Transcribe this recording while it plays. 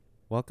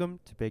Welcome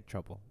to Big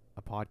Trouble,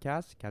 a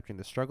podcast capturing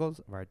the struggles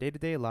of our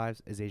day-to-day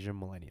lives as Asian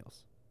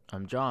millennials.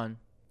 I'm John,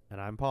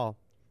 And I'm Paul.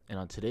 and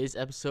on today's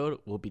episode,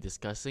 we'll be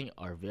discussing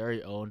our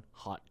very own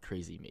hot,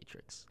 crazy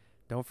matrix.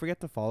 Don't forget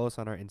to follow us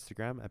on our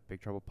Instagram at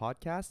Big Trouble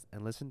Podcast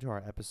and listen to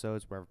our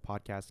episodes wherever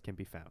podcasts can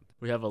be found.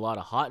 We have a lot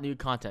of hot new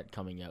content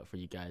coming out for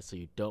you guys, so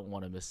you don't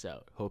want to miss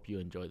out. Hope you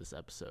enjoy this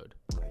episode.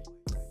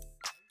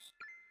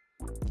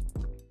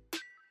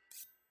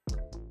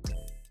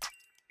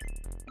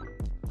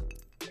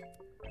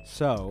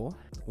 So,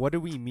 what do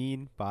we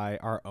mean by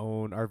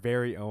our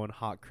very own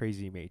hot,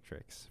 crazy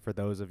matrix? For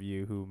those of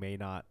you who may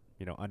not,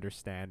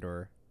 understand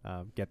or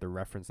get the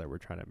reference that we're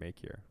trying to make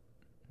here.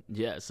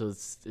 Yeah, so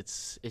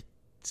it's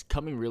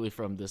coming really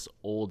from this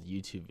old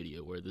YouTube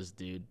video where this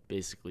dude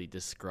basically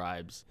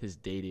describes his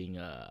dating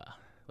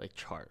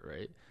chart,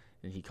 right?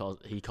 And he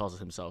calls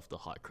himself the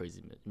hot,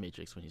 crazy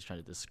matrix when he's trying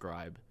to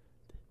describe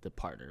the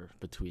partner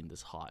between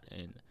this hot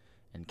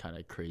and kind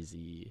of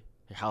crazy,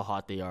 how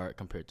hot they are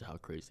compared to how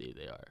crazy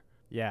they are.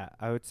 Yeah,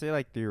 I would say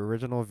like the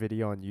original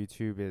video on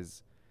YouTube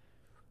is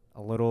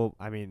a little,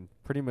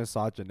 pretty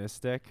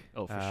misogynistic.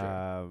 Oh, for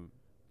sure.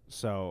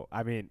 So,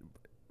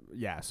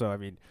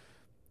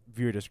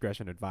 viewer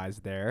discretion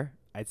advised there.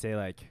 I'd say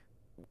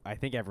I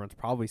think everyone's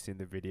probably seen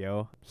the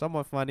video.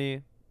 Somewhat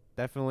funny,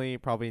 definitely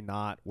probably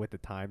not with the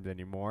times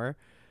anymore.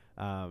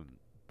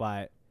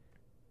 But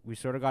we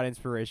sort of got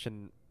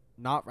inspiration,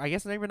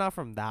 maybe not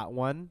from that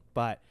one,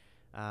 but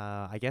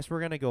I guess we're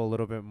going to go a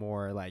little bit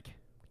more like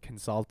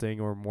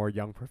consulting or more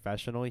young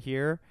professional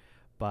here.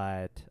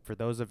 But for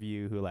those of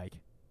you who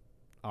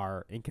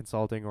are in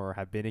consulting or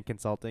have been in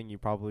consulting, you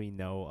probably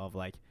know of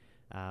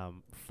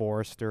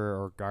Forrester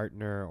or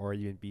Gartner or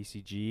even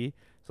BCG.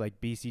 So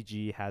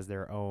BCG has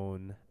their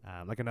own,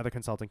 another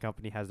consulting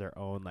company has their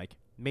own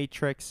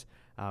matrix.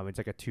 It's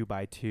like a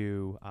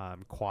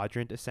 2x2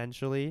 quadrant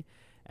essentially.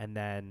 And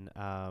then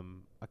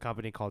a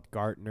company called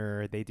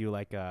Gartner, they do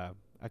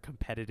a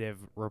competitive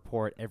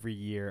report every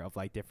year of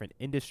different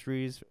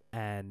industries,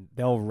 and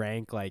they'll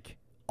rank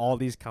all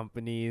these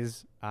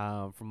companies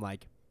from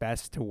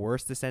best to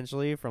worst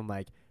essentially, from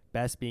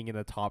best being in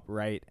the top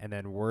right and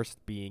then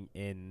worst being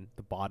in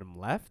the bottom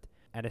left.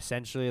 And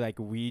essentially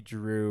we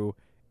drew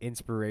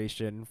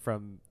inspiration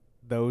from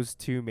those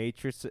two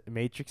matrices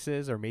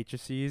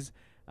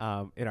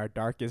in our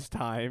darkest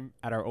time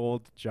at our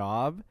old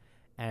job.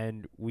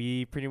 And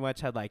we pretty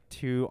much had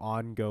two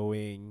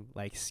ongoing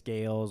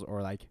scales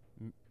or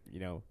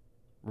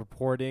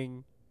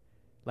reporting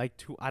I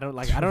don't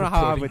know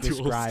how I would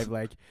describe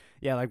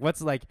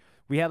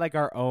we had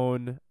our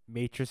own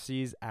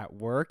matrices at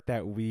work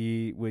that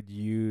we would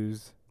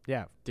use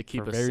To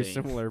keep for us very safe.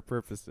 similar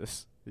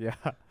purposes. Yeah.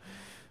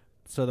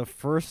 So the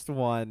first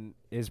one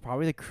is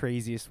probably the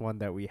craziest one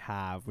that we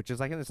have, which is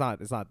it's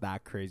not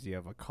that crazy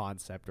of a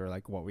concept or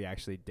what we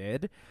actually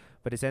did,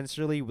 but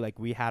essentially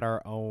we had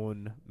our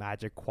own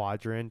magic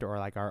quadrant or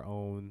our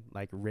own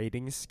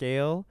rating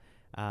scale,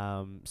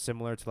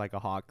 similar to a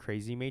hot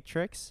crazy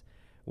matrix,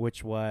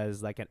 which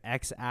was an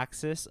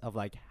x-axis of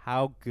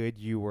how good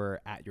you were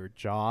at your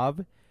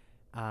job,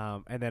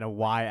 and then a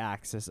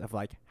y-axis of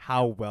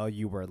how well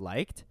you were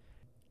liked,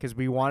 because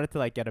we wanted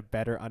to get a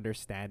better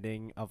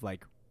understanding of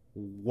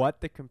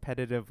what the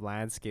competitive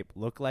landscape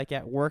looked like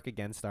at work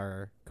against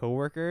our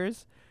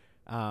coworkers,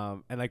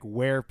 and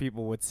where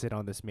people would sit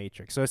on this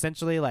matrix. So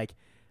essentially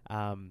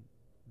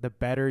the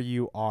better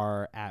you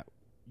are at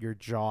your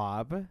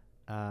job,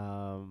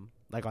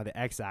 on the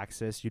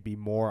x-axis, you'd be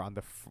more on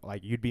the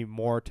you'd be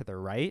more to the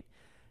right,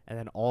 and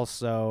then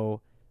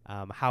also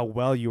how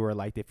well you were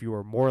liked. If you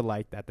were more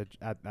liked at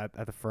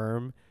the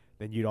firm,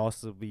 then you'd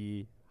also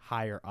be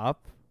higher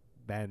up.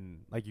 Then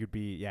you'd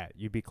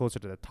be closer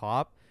to the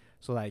top.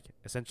 So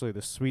essentially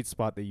the sweet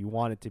spot that you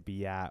wanted to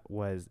be at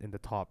was in the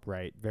top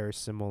right, very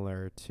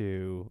similar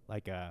to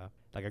a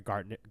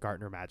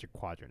Gartner Magic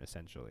Quadrant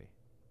essentially.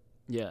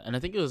 Yeah, and I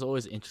think it was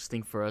always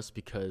interesting for us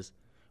because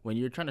when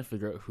you're trying to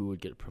figure out who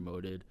would get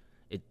promoted,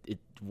 it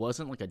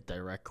wasn't a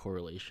direct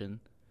correlation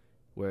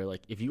where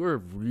if you were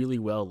really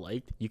well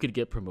liked, you could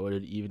get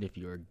promoted even if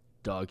you were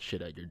dog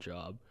shit at your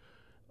job.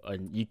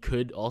 And you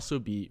could also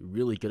be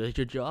really good at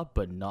your job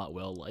but not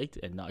well liked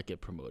and not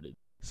get promoted.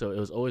 So it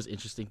was always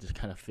interesting to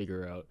kind of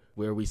figure out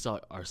where we saw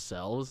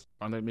ourselves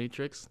on that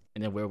matrix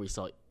and then where we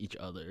saw each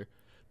other,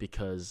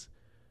 because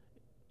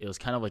it was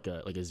kind of like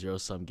a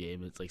zero-sum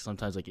game. It's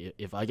sometimes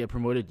if I get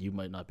promoted, you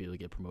might not be able to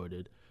get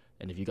promoted.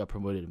 And if you got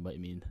promoted, it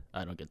might mean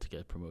I don't get to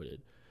get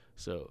promoted.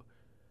 So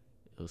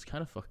it was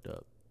kind of fucked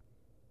up.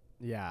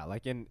 Yeah,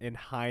 in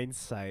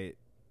hindsight,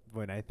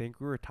 when I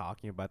think we were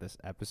talking about this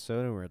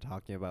episode and we were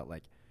talking about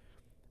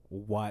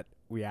what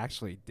we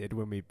actually did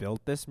when we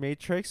built this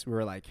matrix, we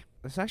were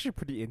it's actually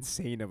pretty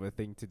insane of a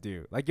thing to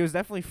do. It was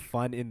definitely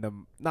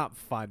fun not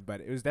fun, but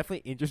it was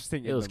definitely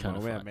interesting in the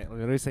moment. I'm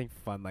literally saying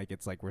fun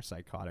it's we're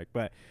psychotic,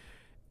 but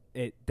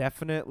it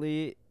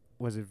definitely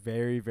was a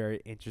very,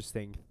 very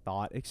interesting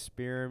thought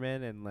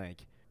experiment. And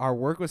our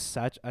work was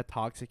such a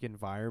toxic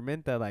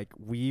environment that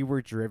we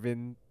were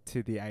driven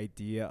to the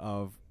idea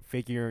of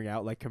figuring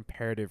out like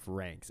comparative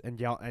ranks. And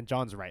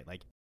John's right.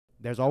 Like,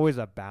 there's always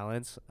a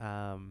balance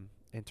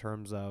in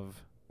terms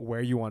of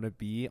where you want to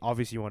be.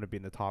 Obviously, you want to be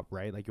in the top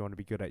right. Like, you want to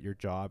be good at your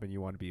job and you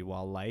want to be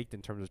well liked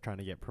in terms of trying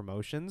to get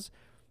promotions.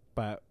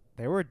 But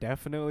there were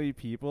definitely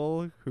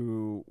people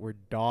who were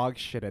dog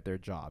shit at their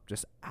job,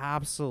 just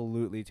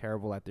absolutely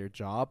terrible at their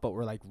job, but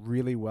were like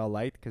really well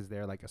liked because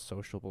they're like a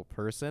sociable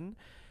person,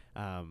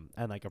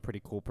 and like a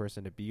pretty cool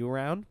person to be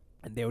around.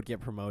 And they would get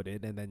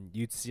promoted, and then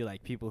you'd see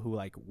like people who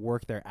like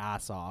work their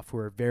ass off, who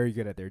are very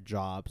good at their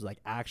jobs, like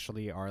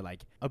actually are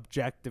like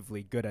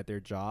objectively good at their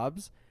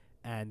jobs,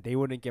 and they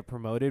wouldn't get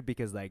promoted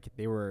because like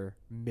they were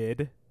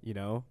mid,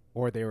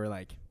 or they were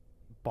like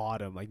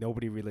bottom, like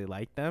nobody really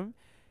liked them.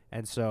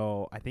 And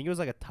so I think it was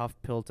like a tough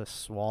pill to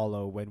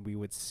swallow when we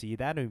would see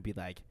that and we'd be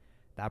like,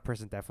 that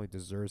person definitely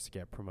deserves to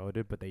get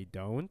promoted, but they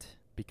don't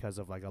because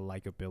of like a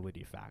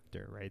likability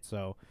factor, right?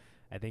 So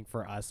I think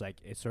for us, like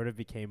it sort of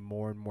became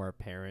more and more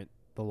apparent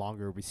the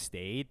longer we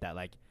stayed that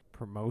like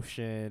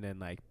promotion and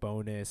like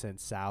bonus and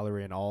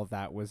salary and all of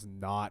that was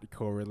not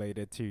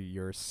correlated to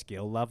your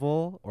skill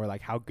level or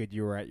like how good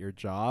you were at your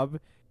job.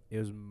 It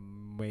was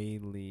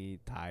mainly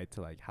tied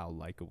to like how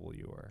likable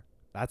you were.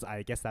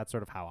 I guess that's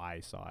sort of how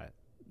I saw it.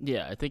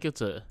 Yeah, I think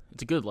it's a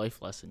good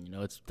life lesson.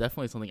 It's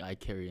definitely something I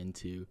carry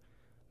into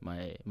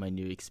my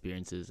new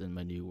experiences and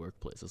my new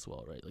workplace as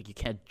well, right? Like you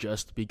can't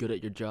just be good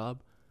at your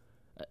job.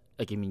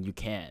 Like I mean, you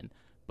can,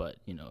 but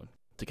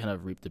to kind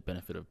of reap the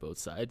benefit of both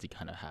sides, you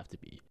kind of have to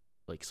be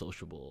like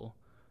sociable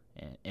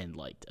and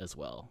liked as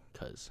well,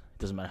 because it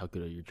doesn't matter how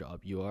good at your job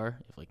you are.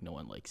 If like no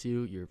one likes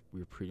you,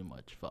 you're pretty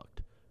much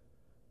fucked,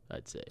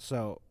 I'd say.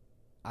 So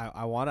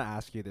I want to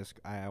ask you this.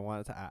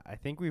 I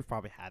think we've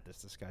probably had this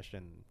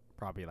discussion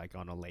probably like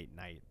on a late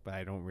night, but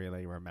I don't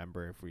really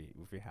remember if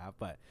we have.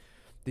 But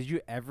did you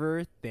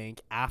ever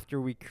think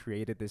after we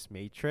created this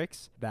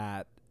matrix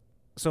that,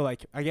 so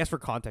like I guess for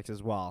context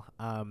as well,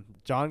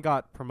 John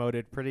got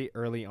promoted pretty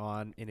early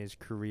on in his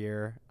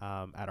career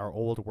at our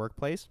old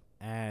workplace,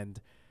 and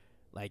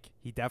like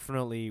he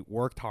definitely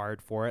worked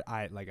hard for it.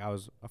 I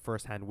was a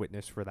firsthand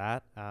witness for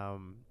that.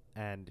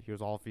 And he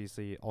was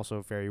obviously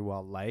also very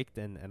well liked,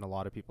 and a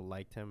lot of people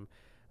liked him.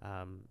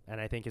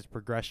 And I think his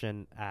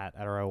progression at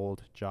our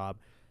old job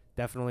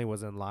definitely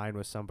was in line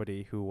with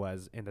somebody who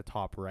was in the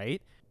top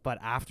right. But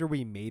after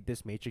we made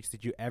this matrix,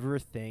 did you ever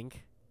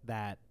think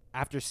that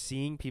after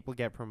seeing people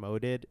get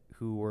promoted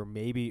who were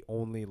maybe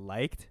only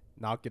liked,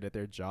 not good at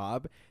their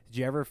job, did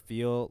you ever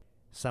feel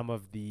some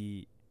of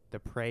the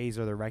praise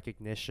or the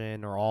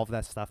recognition or all of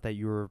that stuff that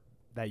you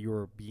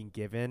were being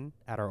given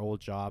at our old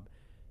job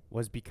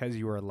was because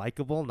you were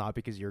likable, not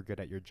because you're good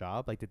at your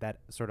job? Like, did that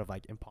sort of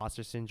like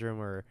imposter syndrome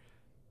or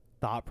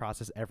thought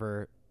process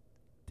ever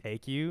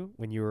take you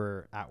when you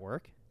were at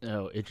work?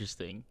 Oh,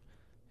 interesting.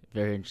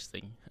 Very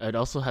interesting. I'd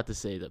also have to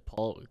say that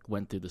Paul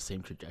went through the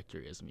same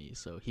trajectory as me,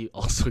 so he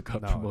also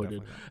got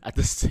promoted at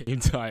the same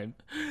time.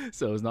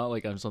 So it's not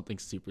like I'm something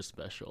super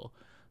special.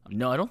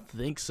 No, I don't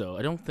think so.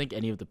 I don't think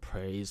any of the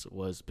praise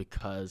was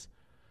because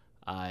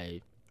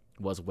I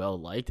was well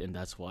liked and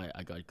that's why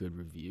I got good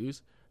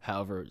reviews.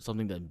 However,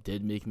 something that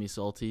did make me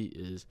salty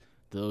is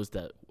those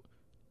that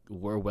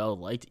were well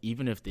liked,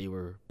 even if they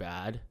were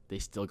bad, they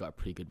still got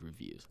pretty good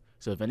reviews.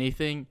 So if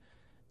anything,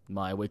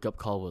 my wake up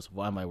call was,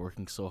 why am I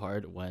working so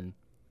hard when,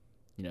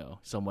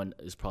 someone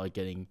is probably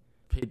getting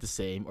paid the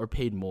same or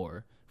paid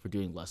more for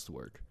doing less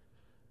work?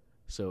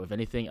 So if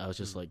anything, I was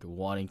just like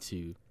wanting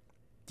to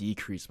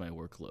decrease my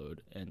workload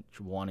and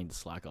wanting to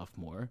slack off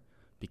more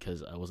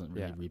because I wasn't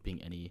really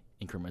reaping any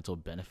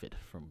incremental benefit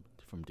from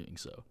doing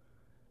so.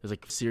 There's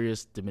like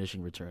serious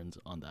diminishing returns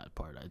on that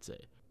part, I'd say.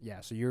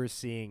 Yeah, so you were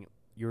seeing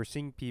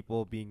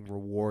people being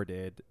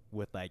rewarded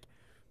with like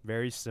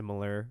very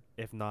similar,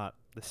 if not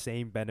the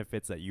same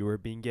benefits that you were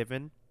being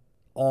given,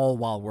 all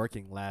while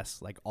working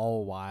less, like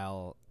all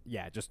while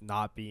just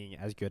not being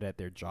as good at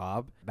their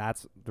job.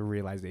 That's the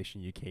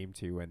realization you came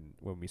to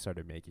when we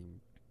started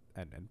making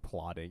and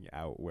plotting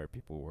out where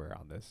people were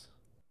on this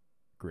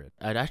grid.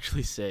 I'd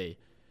actually say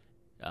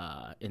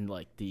in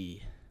like the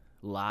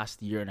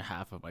last year and a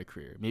half of my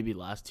career, maybe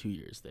last 2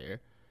 years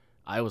there,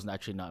 I was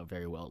actually not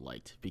very well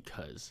liked,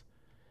 because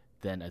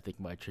then I think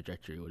my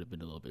trajectory would have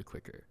been a little bit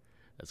quicker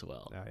as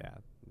well. Oh yeah,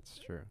 it's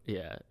true.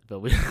 Yeah,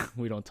 but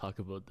we don't talk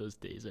about those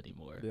days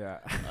anymore. Yeah.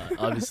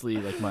 Obviously,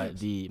 like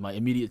my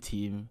immediate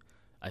team,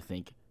 I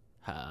think,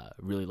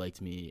 really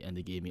liked me and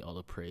they gave me all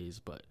the praise,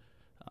 but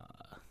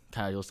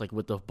kind of just like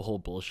with the whole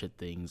bullshit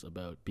things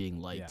about being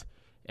liked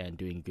and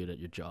doing good at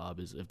your job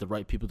is, if the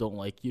right people don't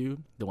like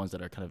you, the ones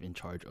that are kind of in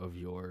charge of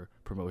your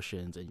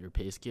promotions and your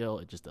pay scale,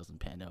 it just doesn't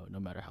pan out no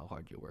matter how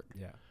hard you work.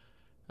 Yeah.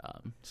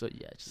 So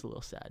yeah, just a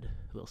little sad,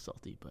 a little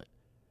salty, but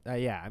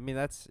I mean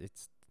it's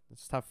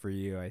tough for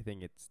you. I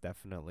think it's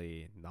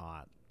definitely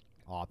not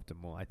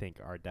optimal. I think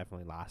our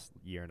definitely last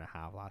year and a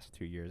half, last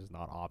 2 years is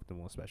not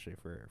optimal, especially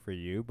for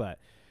you, but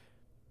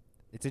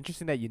it's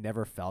interesting that you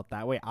never felt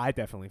that way. I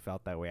definitely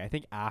felt that way. I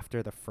think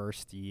after the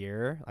first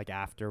year, like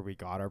after we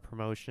got our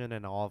promotion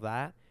and all of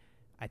that,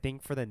 I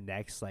think for the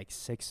next like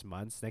 6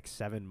 months, next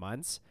 7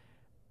 months,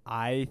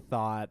 I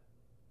thought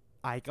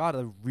I got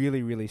a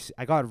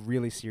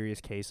really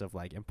serious case of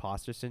like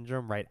imposter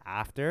syndrome right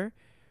after,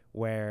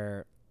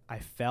 where I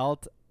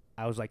felt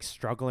I was like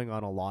struggling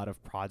on a lot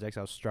of projects.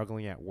 I was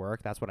struggling at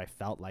work. That's what I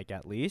felt like,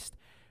 at least.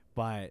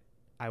 But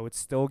I would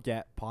still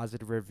get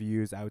positive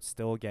reviews. I would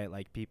still get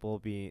like people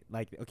being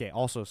like, okay,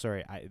 also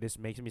sorry, this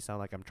makes me sound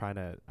like I'm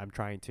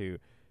trying to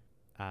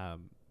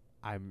um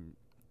I'm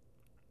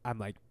I'm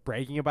like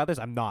bragging about this.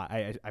 I'm not.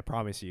 I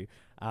promise you.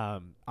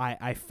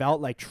 I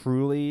felt like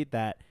truly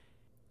that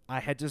I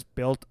had just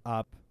built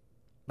up,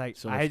 like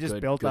So I much had just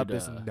built up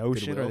this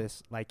notion or goodwill.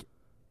 this like,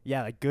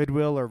 yeah, like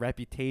goodwill or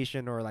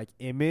reputation or like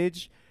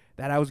image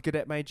that I was good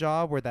at my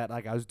job or that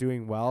like I was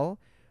doing well.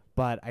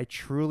 But I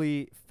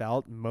truly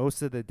felt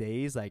most of the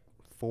days, like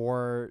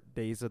 4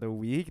 days of the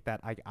week,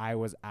 that I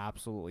was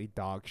absolutely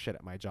dog shit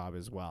at my job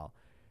as well.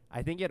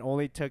 I think it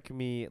only took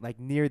me like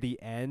near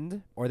the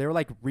end, or there were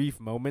like brief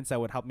moments that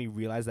would help me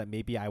realize that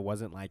maybe I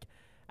wasn't like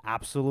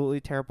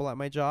absolutely terrible at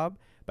my job.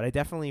 But I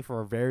definitely,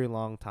 for a very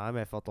long time,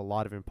 I felt a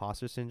lot of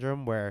imposter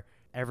syndrome where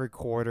every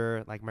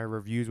quarter, like my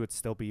reviews would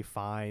still be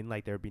fine.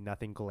 Like there'd be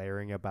nothing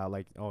glaring about,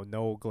 like, oh,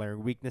 no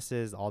glaring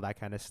weaknesses, all that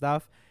kind of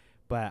stuff.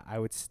 But I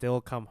would still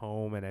come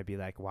home and I'd be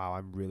like, wow,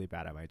 I'm really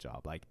bad at my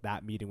job. Like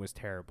that meeting was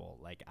terrible.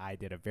 Like I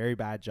did a very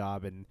bad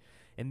job in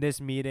this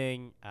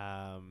meeting.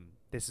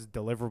 This is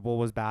deliverable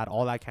was bad,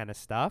 all that kind of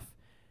stuff.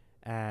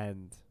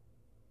 And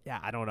yeah,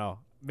 I don't know.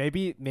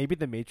 Maybe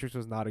the Matrix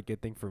was not a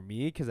good thing for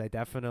me because I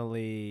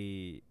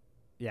definitely,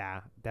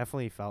 yeah,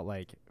 definitely felt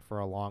like for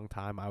a long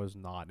time I was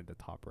not in the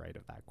top right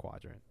of that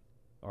quadrant,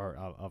 or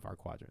of our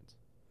quadrants.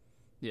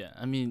 Yeah,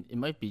 I mean, it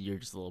might be you're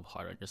just a little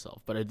hard on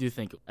yourself, but I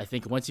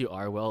think once you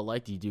are well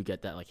liked, you do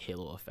get that like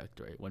halo effect,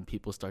 right? When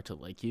people start to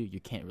like you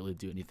can't really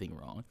do anything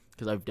wrong.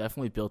 Because I've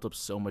definitely built up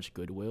so much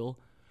goodwill,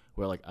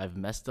 where like I've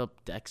messed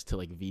up decks to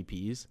like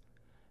VPs,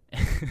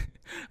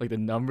 like the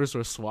numbers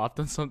were swapped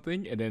on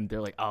something, and then they're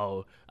like,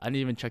 "Oh, I didn't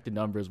even check the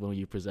numbers when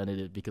you presented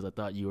it because I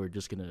thought you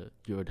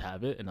would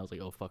have it," and I was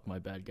like, "Oh fuck, my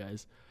bad,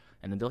 guys,"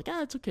 and then they're like,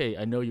 "Ah, it's okay.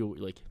 I know you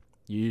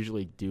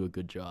usually do a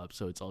good job,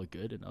 so it's all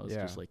good," and I was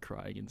Yeah, just like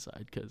crying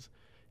inside because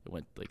it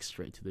went like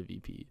straight to the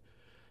VP.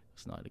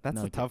 It's that's the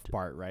not good. tough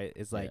part, right?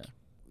 It's Yeah. like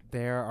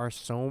there are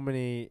so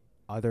many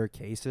other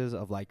cases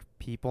of like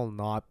people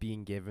not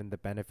being given the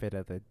benefit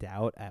of the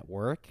doubt at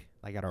work,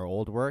 like at our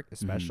old work Hmm.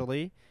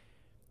 especially,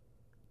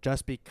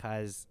 just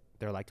because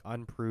they're like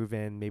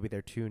unproven, maybe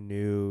they're too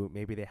new,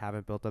 maybe they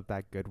haven't built up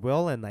that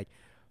goodwill, and like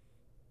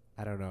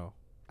I don't know.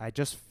 I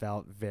just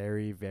felt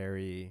very,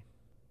 very,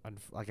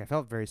 like I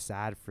felt very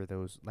sad for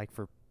those, like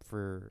for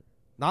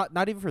not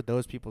even for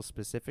those people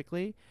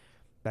specifically,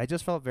 but I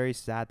just felt very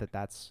sad that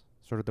that's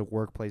sort of the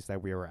workplace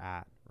that we were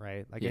at,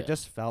 right? Like it Yeah.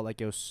 just felt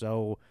like it was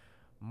so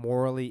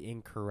morally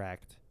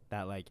incorrect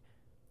that like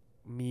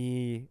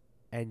me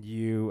and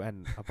you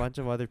and a bunch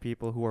of other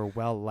people who are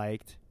well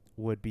liked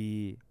would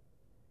be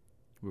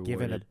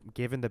Rewarded.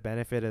 given the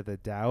benefit of the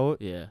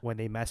doubt Yeah. when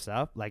they mess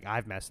up. Like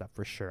I've messed up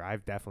for sure.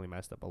 I've definitely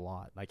messed up a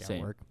lot, like at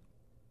Same. work.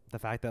 The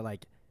fact that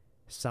like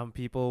some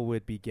people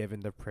would be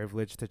given the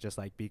privilege to just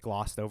like be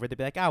glossed over, they'd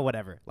be like, ah,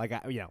 whatever, like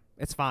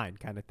it's fine,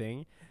 kind of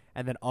thing.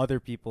 And then other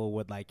people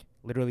would like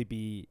literally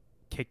be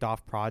kicked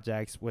off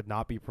projects, would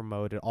not be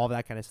promoted, all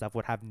that kind of stuff,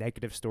 would have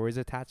negative stories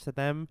attached to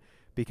them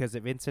because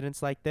of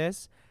incidents like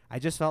this. I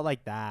just felt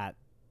like that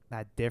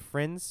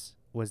difference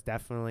was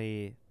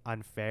definitely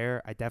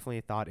unfair. I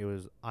definitely thought it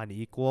was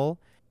unequal.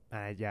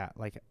 And yeah,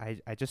 like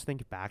I just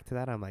think back to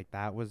that, I'm like,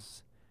 that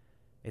was,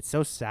 it's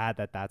so sad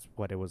that that's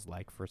what it was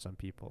like for some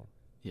people,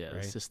 Yeah. The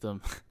right?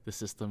 system, the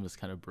system is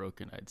kind of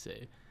broken, I'd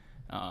say.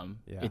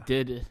 Yeah. It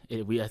did.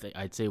 I think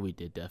I'd say we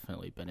did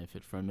definitely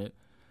benefit from it.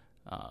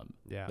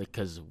 Yeah. Like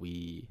because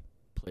we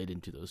played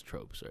into those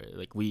tropes, right?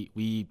 Like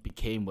we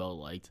became well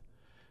liked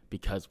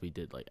because we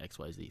did like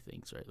XYZ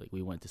things, right? Like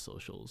we went to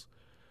socials,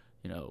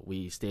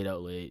 we stayed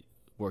out late,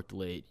 worked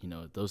late,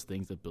 those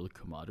things that build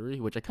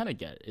camaraderie, which I kind of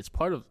get. It's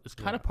kind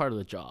Yeah. of part of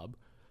the job.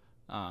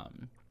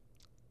 Um,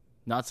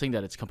 Not saying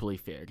that it's completely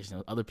fair because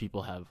other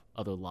people have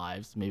other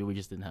lives. Maybe we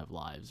just didn't have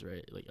lives,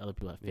 right? Like other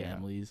people have Yeah.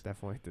 families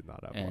Definitely did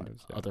not have and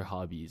lives. Yeah. other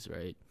hobbies,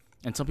 right?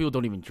 And some people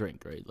don't even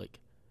drink, right? Like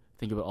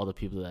think about all the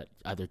people that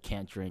either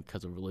can't drink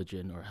because of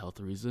religion or health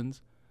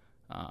reasons.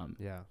 Um,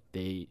 Yeah.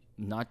 they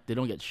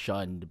don't get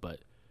shunned,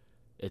 but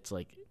it's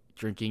like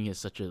drinking is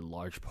such a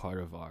large part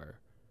of our.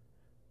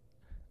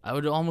 I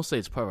would almost say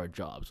it's part of our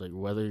jobs. Like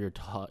whether you're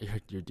taught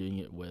you're doing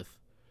it with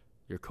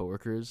your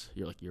coworkers,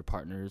 your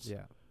partners,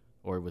 Yeah.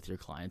 or with your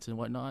clients and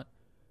whatnot,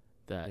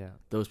 that Yeah.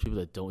 those people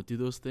that don't do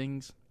those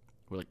things,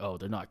 we're like, oh,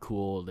 they're not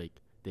cool.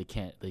 Like they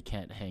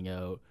can't hang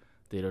out.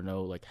 They don't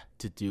know like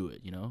to do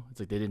it. It's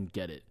like they didn't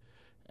get it,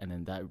 and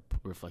then that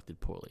reflected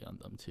poorly on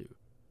them too.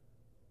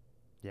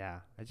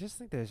 Yeah. I just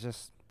think there's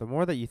just, the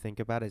more that you think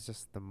about it, it's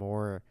just the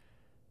more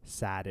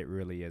sad it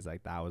really is.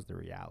 Like that was the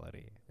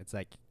reality. It's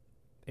like,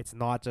 it's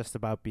not just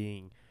about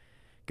being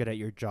good at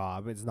your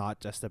job. It's not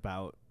just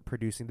about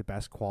producing the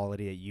best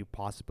quality that you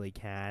possibly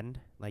can.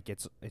 Like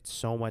it's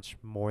so much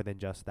more than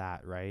just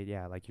that, right?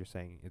 Yeah, like you're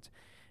saying,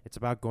 it's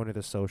about going to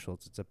the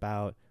socials. It's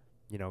about,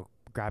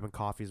 grabbing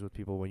coffees with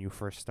people when you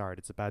first start.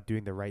 It's about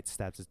doing the right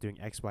steps. It's doing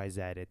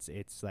XYZ.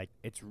 It's like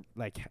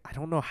I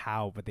don't know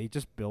how, but they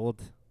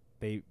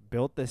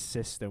built this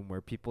system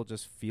where people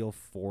just feel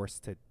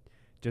forced to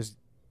just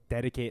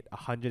dedicate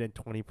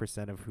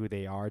 120% of who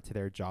they are to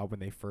their job when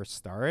they first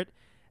start.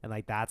 And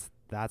like that's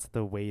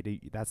the way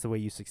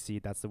you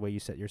succeed. That's the way you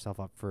set yourself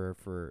up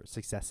for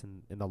success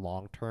in the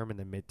long term, in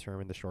the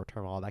midterm, in the short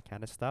term, all that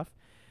kind of stuff.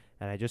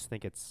 And I just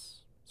think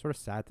it's sort of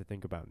sad to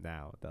think about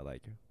now that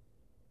like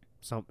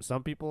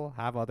some people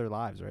have other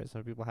lives, right?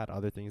 Some people had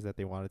other things that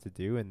they wanted to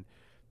do, and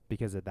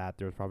because of that,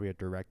 there was probably a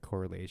direct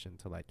correlation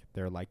to like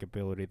their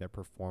likability, their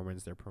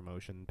performance, their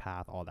promotion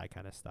path, all that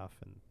kind of stuff.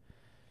 And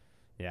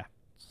yeah,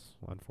 it's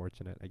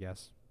unfortunate, I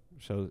guess.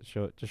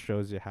 Just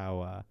shows you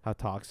how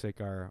toxic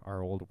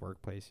our old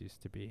workplace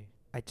used to be.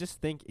 I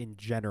just think in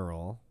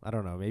general, I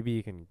don't know, maybe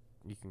you can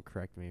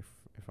correct me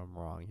if I'm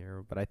wrong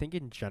here, but I think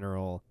in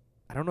general,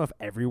 I don't know if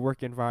every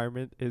work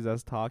environment is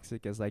as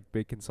toxic as like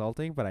big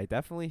consulting, but I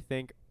definitely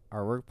think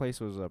our workplace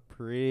was a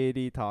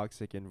pretty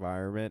toxic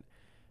environment,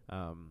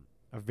 a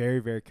very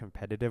very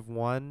competitive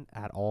one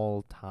at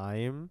all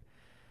time,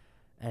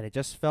 and it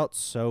just felt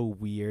so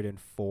weird and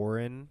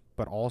foreign,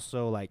 but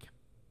also like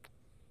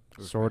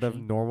sort of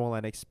Refreshing. normal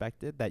and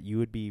expected that you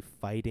would be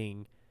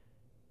fighting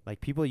like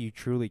people you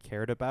truly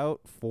cared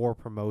about for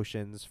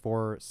promotions,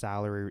 for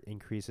salary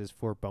increases,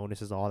 for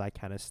bonuses, all that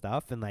kind of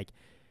stuff. And like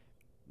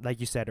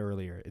you said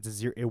earlier,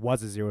 it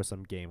was a zero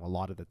sum game a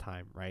lot of the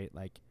time, right?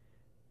 Like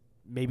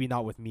maybe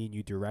not with me and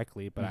you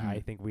directly, but I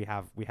Mhm. think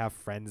we have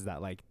friends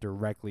that like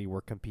directly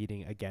were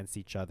competing against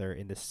each other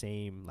in the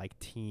same like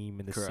team,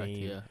 in the Correct.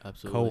 same Yeah.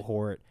 Absolutely.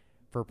 cohort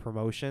for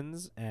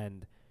promotions.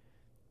 And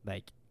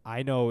like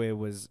I know it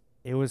was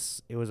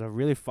a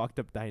really fucked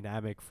up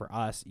dynamic for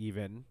us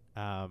even,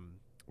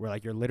 where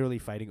like you're literally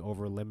fighting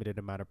over a limited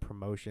amount of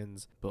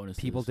promotions. People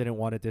Bonuses. didn't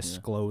want to Yeah.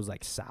 disclose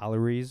like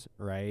salaries,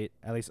 right?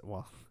 At least,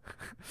 well,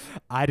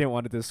 I didn't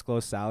want to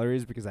disclose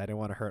salaries because I didn't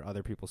want to hurt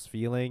other people's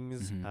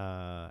feelings.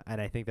 Mhm. And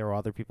I think there were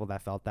other people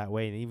that felt that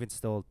way, and even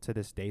still to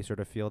this day sort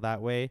of feel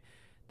that way.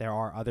 There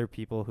are other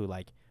people who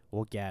like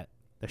will get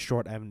the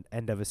short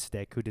end of a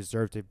stick, who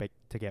deserve to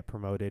get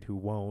promoted, who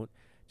won't,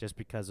 just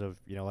because of,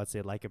 let's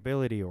say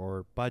likability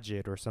or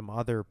budget or some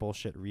other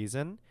bullshit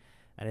reason.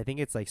 And I think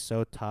it's like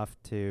so tough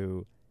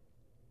to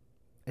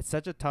it's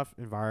such a tough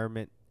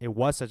environment. It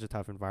was such a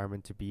tough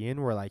environment to be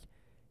in, where like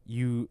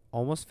you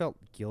almost felt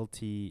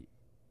guilty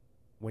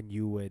when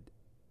you would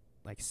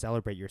like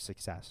celebrate your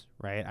success,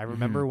 right? I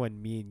remember Mhm.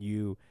 when me and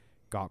you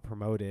got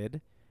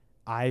promoted,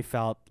 I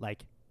felt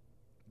like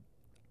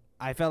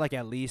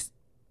at least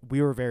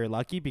we were very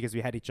lucky because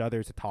we had each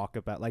other to talk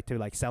about, like to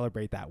like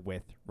celebrate that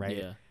with, right?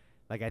 Yeah.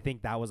 Like I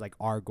think that was like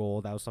our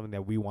goal. That was something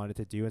that we wanted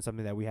to do and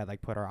something that we had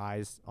like put our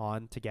eyes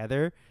on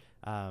together,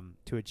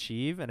 to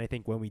achieve. And I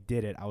think when we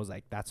did it, I was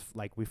like, that's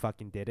like we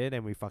fucking did it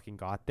and we fucking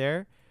got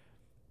there.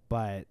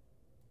 But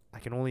I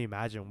can only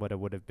imagine what it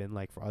would have been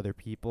like for other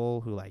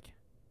people who like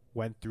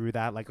went through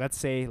that. Like let's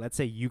say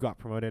you got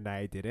promoted and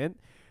I didn't.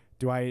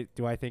 Do I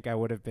think I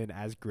would have been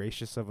as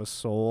gracious of a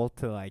soul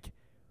to like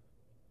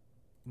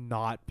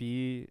not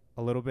be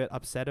a little bit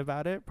upset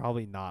about it?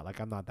 Probably not. Like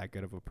I'm not that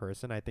good of a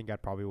person. I think I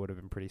probably would have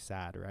been pretty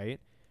sad, right?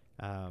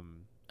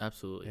 Um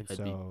Absolutely. and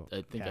so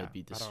I think yeah, I'd be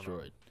I don't know.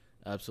 destroyed.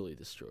 Absolutely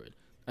destroyed.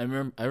 I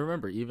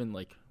remember even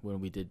like when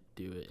we did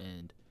do it,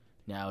 and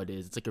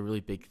nowadays it's like a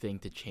really big thing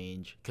to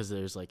change because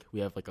there's like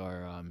we have like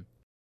our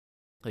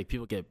like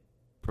people get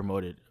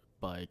promoted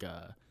by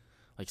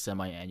like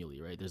semi-annually,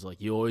 right? There's like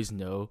you always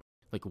know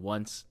like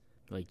once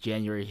like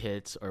January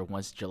hits or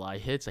once July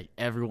hits, like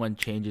everyone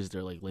changes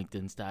their like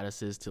LinkedIn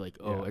statuses to like,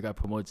 oh, Yeah. I got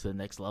promoted to the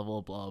next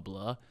level, blah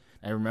blah.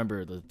 I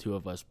remember the two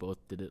of us both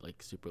did it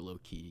like super low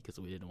key because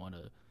we didn't want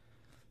to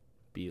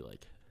be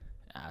like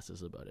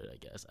asses about it, I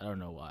guess. I don't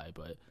know why,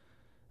 but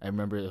I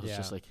remember it was Yeah.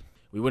 just like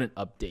we wouldn't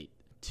update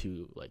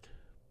to like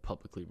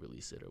publicly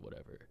release it or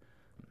whatever.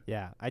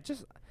 Yeah. I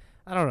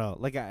don't know.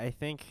 Like I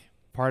think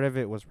part of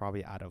it was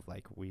probably out of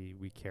like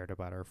we cared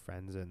about our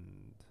friends,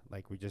 and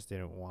like we just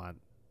didn't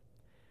want,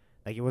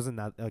 like it wasn't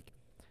that like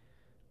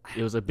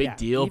It was a big yeah,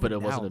 deal, but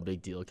even it wasn't now. a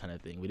big deal kind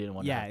of thing. We didn't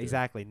want to Yeah, have to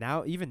exactly.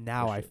 Even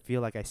now push I it.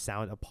 feel like I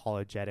sound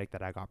apologetic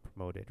that I got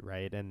promoted,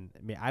 right? And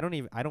I mean,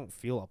 I don't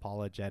feel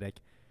apologetic.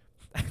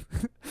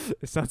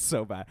 It sounds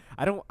so bad.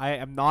 I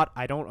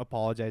don't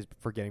apologize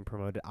for getting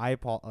promoted. I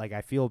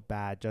feel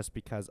bad just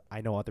because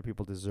I know other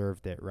people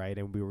deserved it, right?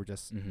 And we were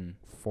just Mm-hmm.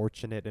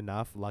 fortunate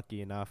enough,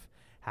 lucky enough,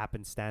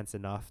 happenstance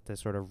enough to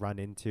sort of run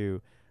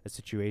into a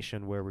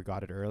situation where we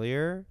got it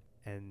earlier.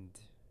 And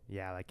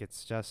yeah, like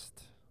it's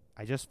just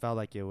I just felt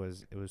like it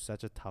was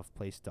such a tough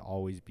place to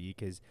always be,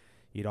 because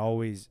you'd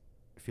always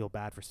feel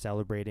bad for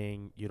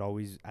celebrating. You'd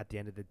always, at the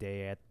end of the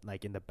day, at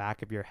like in the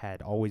back of your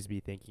head, always be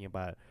thinking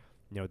about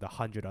the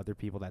 100 other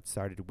people that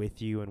started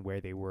with you and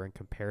where they were in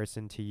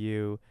comparison to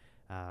you.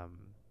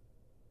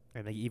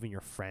 And like even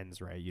your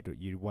friends, right?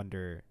 You'd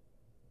wonder,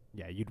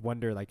 yeah, you'd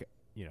wonder like,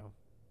 you know,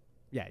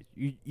 yeah,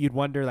 you'd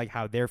wonder like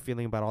how they're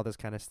feeling about all this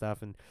kind of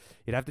stuff, and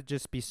you'd have to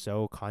just be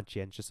so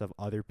conscientious of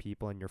other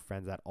people and your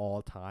friends at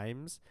all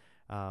times.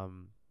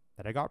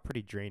 that I got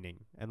pretty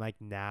draining. And like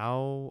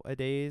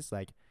nowadays,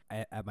 like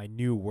at my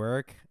new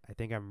work, I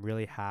think I'm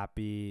really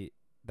happy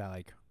that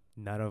like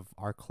none of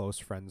our close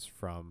friends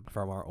from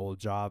our old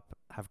job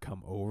have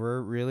come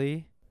over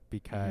really,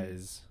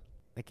 because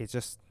like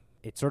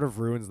it sort of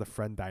ruins the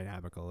friend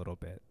dynamic a little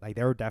bit. Like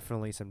there were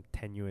definitely some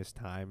tenuous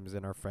times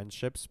in our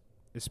friendships,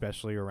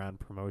 especially around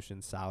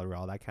promotion, salary,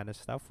 all that kind of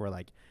stuff, where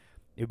like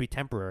it would be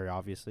temporary,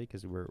 obviously,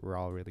 because we're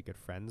all really good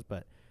friends,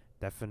 but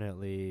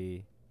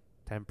definitely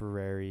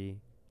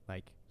temporary,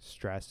 like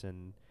stress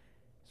and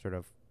sort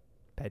of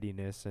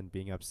pettiness and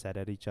being upset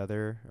at each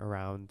other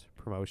around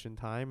promotion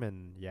time.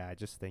 And yeah, I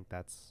just think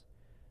that's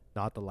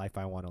not the life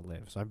I want to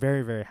live. So I'm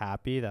very, very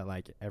happy that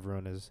like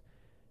everyone has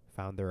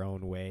found their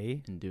own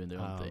way And doing their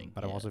own thing.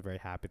 but I'm also very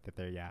happy that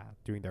they're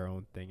doing their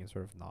own thing and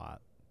sort of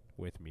not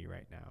with me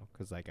right now,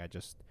 because like I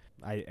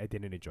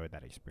didn't enjoy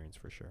that experience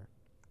for sure.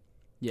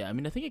 Yeah, I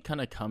mean, I think it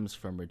kind of comes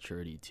from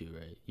maturity too,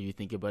 right? If you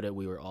think about it,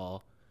 we were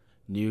all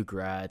new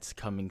grads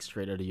coming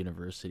straight out of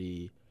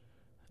university.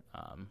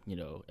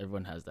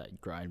 Everyone has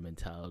that grind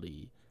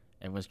mentality.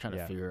 Everyone's trying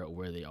to figure out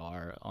where they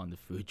are on the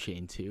food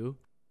chain too,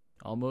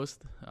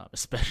 almost,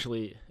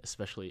 especially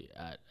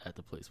at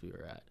the place we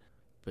were at.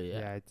 But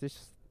I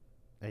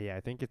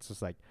think it's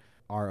just like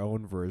our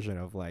own version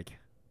of like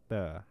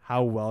the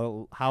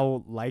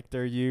how liked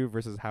are you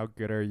versus how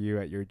good are you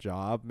at your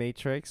job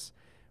matrix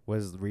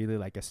was really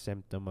like a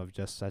symptom of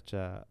just such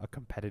a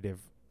competitive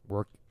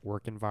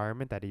work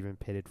environment that even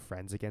pitted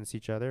friends against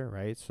each other,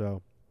 right?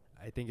 So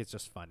I think it's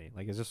just funny.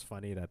 Like it's just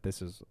funny that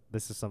this is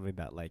something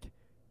that like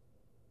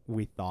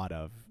we thought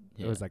of.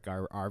 It was like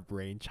our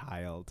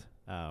brainchild.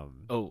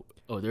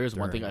 There's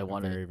one thing I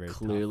want to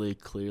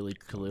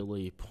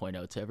clearly point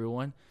out to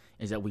everyone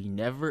is that we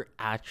never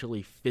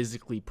actually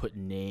physically put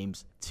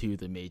names to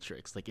the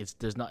matrix. Like it's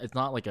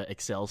not like an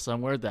Excel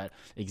somewhere that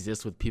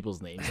exists with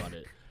people's names on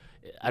it.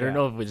 I don't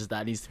know if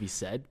that needs to be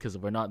said, because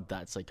we're not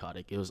that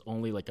psychotic. It was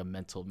only like a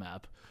mental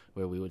map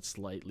where we would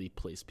slightly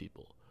place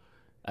people.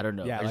 I don't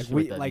know. Yeah,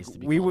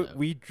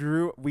 we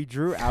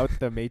drew out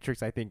the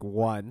matrix I think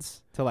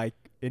once to like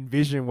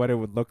envision what it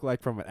would look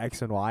like from an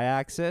X and Y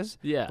axis.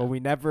 Yeah. But we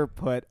never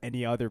put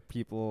any other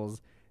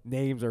people's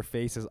names or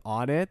faces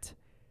on it.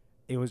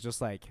 It was just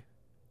like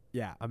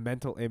a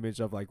mental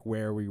image of like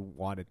where we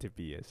wanted to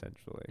be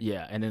essentially.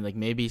 Yeah, and then like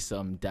maybe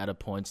some data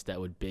points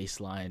that would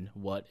baseline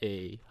what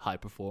a high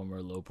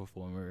performer, low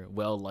performer,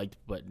 well liked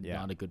but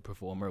not a good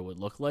performer would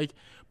look like.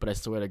 But I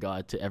swear to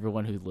God, to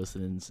everyone who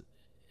listens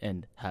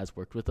and has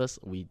worked with us,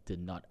 we did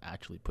not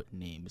actually put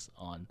names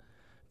on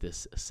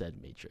this said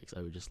matrix.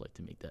 I would just like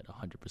to make that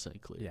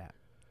 100% clear. Yeah.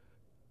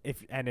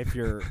 If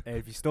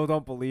you still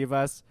don't believe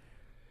us,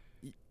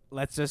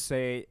 let's just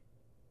say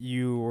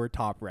you were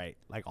top right.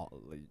 Like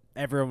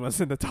everyone was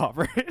in the top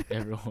right.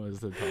 Everyone was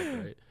the top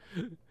right.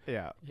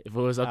 Yeah. If it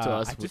was up to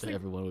us,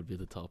 everyone would be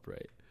the top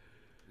right.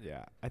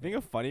 Yeah. I think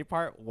a funny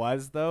part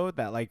was though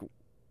that like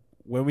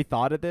when we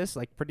thought of this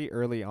like pretty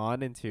early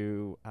on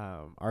into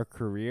our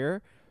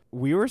career,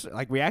 we were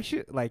like we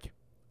actually like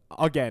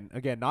again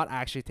not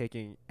actually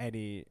taking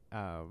any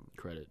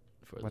credit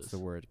for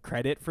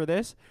credit for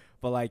this,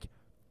 but like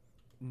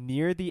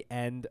near the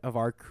end of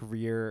our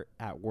career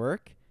at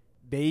work,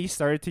 they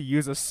started to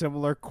use a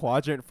similar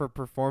quadrant for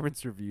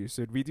performance reviews.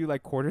 So we do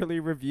like quarterly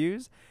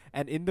reviews,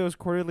 and in those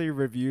quarterly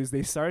reviews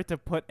they started to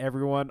put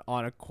everyone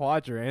on a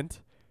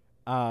quadrant,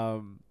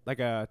 like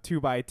a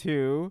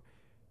 2x2,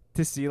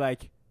 to see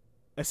like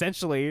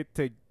essentially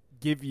to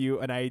give you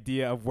an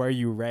idea of where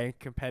you rank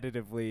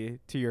competitively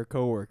to your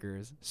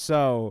coworkers.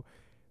 So,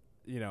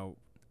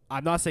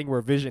 I'm not saying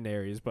we're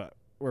visionaries, but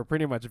we're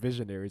pretty much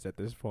visionaries at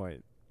this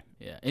point.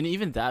 Yeah, and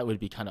even that would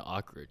be kind of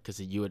awkward,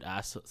 because you would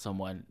ask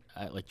someone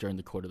like during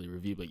the quarterly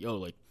review, like, "Yo,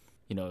 like,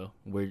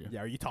 where?" Yeah,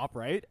 are you top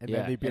right? And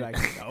then they'd be like,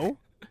 "No,"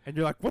 and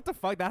you're like, "What the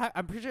fuck?"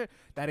 I'm pretty sure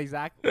that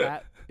exact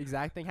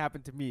thing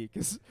happened to me,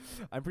 because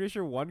I'm pretty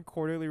sure one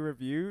quarterly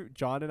review,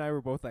 John and I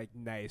were both like,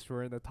 "Nice,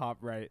 we're in the top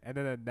right," and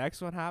then the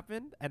next one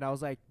happened, and I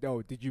was like,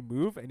 "No, did you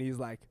move?" And he's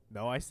like,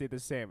 "No, I stayed the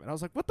same," and I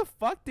was like, "What the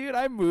fuck, dude?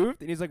 I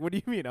moved," and he's like, "What do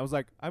you mean?" I was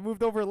like, "I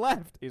moved over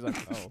left." He's like,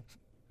 "Oh."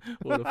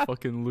 What a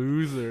fucking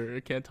loser. I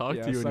can't talk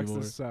to you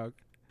anymore. Suck.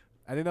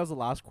 I think that was the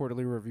last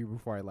quarterly review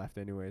before I left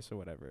anyway, so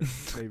whatever.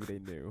 Maybe they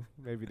knew.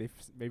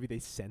 Maybe they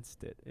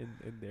sensed it in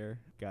their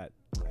gut.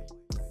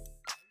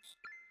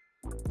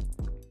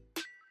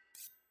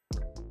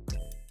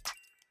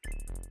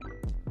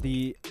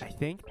 I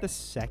think the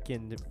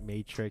second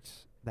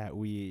matrix that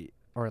we,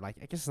 or like,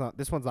 I guess it's not,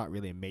 this one's not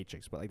really a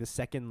matrix, but like the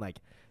second like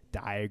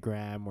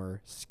diagram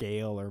or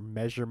scale or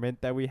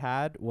measurement that we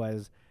had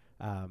was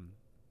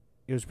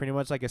it was pretty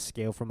much like a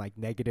scale from like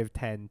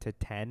 -10 to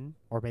 10,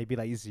 or maybe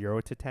like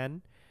 0 to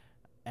 10.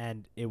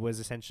 And it was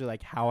essentially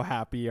like, how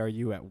happy are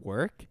you at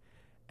work?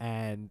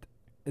 And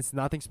it's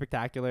nothing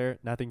spectacular,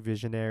 nothing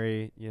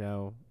visionary,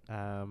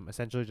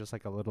 essentially just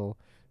like a little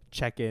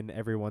check-in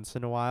every once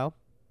in a while.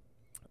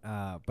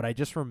 But I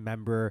just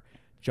remember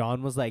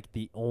John was like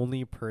the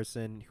only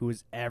person who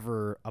was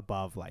ever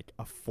above like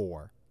a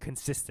 4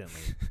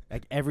 consistently.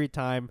 Like every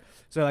time.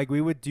 So like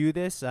we'd do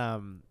this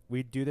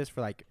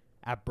for like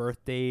at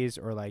birthdays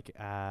or like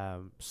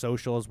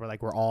socials where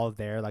like we're all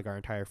there, like our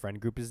entire friend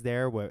group is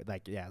there, where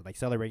like like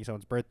celebrating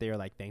someone's birthday or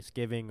like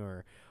Thanksgiving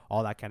or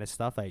all that kind of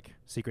stuff, like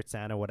Secret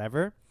Santa,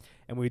 whatever.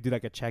 And we do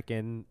like a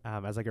check-in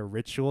as like a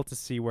ritual to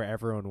see where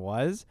everyone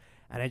was.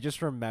 And I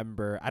just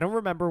remember, I don't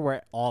remember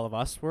where all of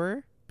us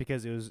were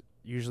because it was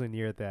usually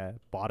near the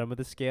bottom of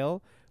the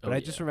scale, but I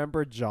just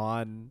remember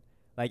John,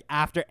 like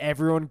after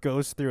everyone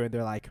goes through and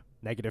they're like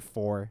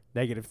 -4,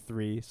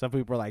 -3, some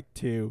people are like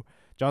 2,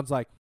 John's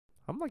like,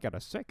 I'm like at a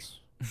 6,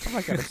 I'm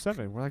like at a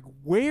 7. We're like,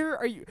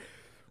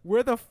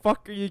 where the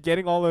fuck are you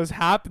getting all those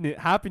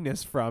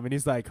happiness from? And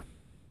he's like,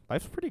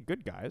 life's pretty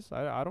good, guys.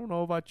 I don't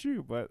know about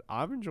you, but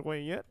I'm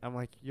enjoying it. I'm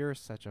like, you're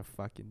such a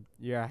fucking,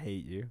 I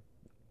hate you.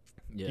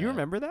 Yeah. Do you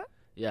remember that?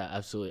 Yeah,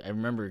 absolutely. I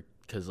remember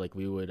because like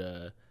we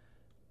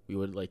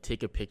would like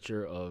take a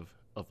picture of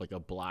like a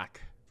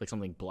black, like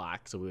something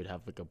black. So we would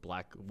have like a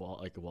black wall,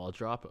 like a wall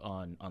drop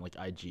on like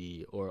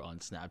IG or on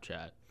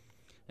Snapchat,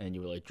 and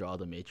you would like draw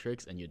the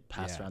matrix and you'd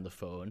pass around the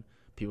phone.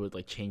 People would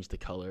like change the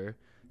color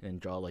and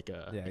draw like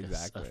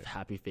a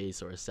happy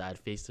face or a sad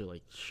face to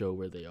like show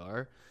where they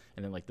are.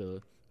 And then like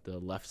the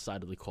left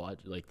side of the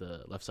quad, like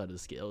the left side of the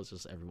scale is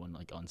just everyone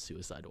like on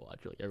suicide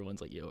watch. Like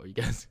everyone's like, yo, are you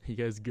guys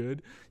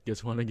good? You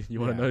guys want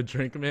another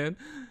drink, man?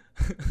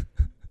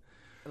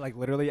 Like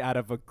literally out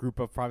of a group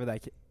of probably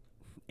like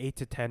 8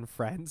 to 10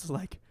 friends,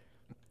 like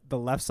the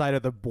left side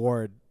of the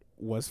board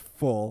was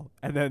full,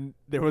 and then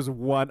there was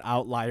one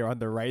outlier on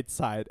the right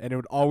side, and it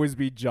would always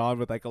be John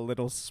with like a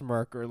little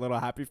smirk or a little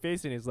happy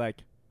face, and he's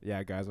like,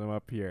 yeah guys, I'm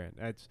up here. And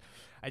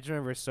I just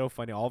remember it's so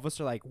funny, all of us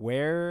are like,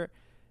 where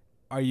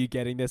are you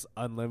getting this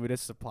unlimited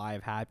supply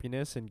of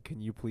happiness, and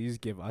can you please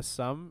give us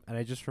some? And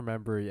I just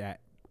remember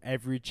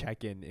every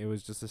check-in it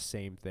was just the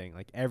same thing,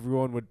 like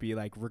everyone would be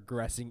like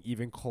regressing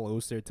even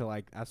closer to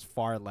like as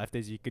far left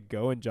as you could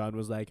go, and John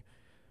was like,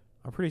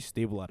 I'm pretty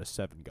stable at a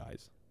 7,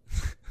 guys.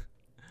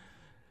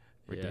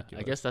 Yeah,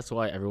 I guess that's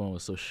why everyone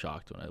was so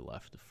shocked when I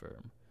left the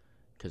firm,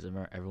 because I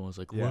remember everyone was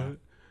like, what? I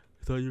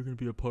thought you were going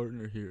to be a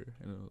partner here.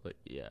 And I was like,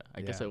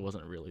 I guess I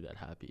wasn't really that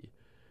happy,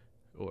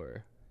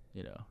 or,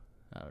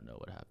 I don't know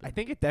what happened. I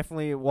think it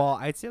definitely, well,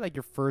 I'd say like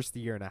your first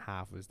year and a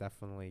half was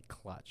definitely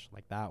clutch.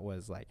 Like that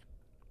was like,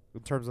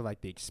 in terms of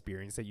like the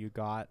experience that you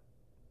got,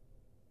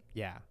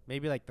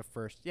 maybe like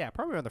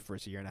probably around the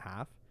first year and a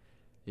half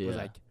was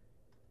like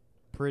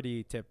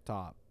pretty tip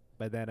top.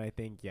 But then I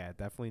think,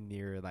 definitely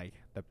near like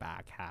the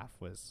back half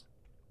was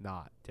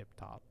not tip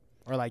top,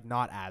 or like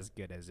not as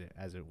good as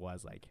it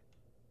was like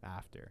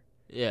after.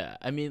 Yeah,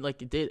 I mean,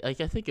 like it did.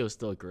 Like I think it was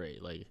still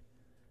great. Like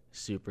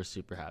super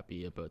super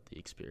happy about the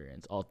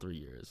experience. All 3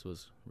 years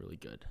was really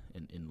good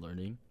in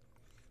learning.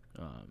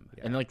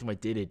 And like my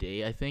day to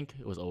day, I think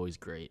it was always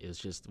great. It was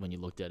just when you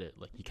looked at it,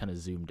 like you kind of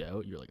zoomed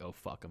out, you're like, oh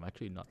fuck, I'm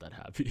actually not that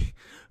happy.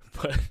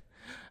 But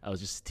I was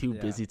just too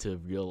busy to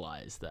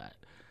realize that.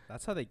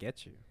 That's how they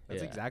get you.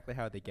 That's exactly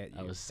how they get you.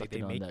 I was like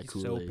they on make that you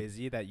Kool-Aid. so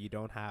busy that you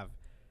don't have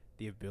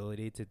the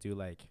ability to do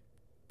like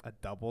a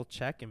double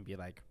check and be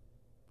like,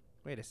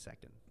 wait a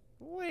second,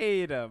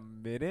 wait a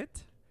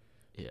minute.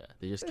 Yeah,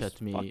 they just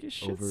kept me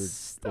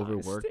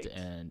overworked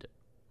and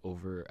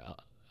over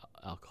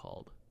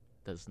alcoholed.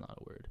 That's not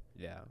a word.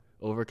 Yeah.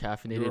 Over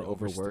caffeinated,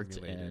 overworked,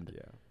 and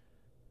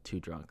too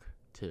drunk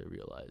to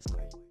realize.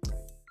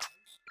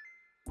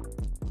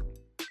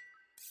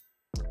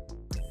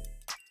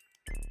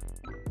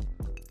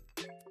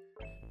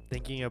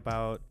 Thinking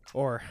about,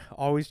 or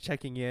always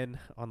checking in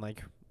on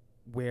like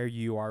where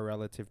you are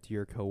relative to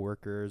your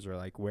coworkers, or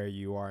like where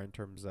you are in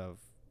terms of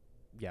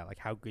like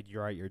how good you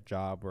are at your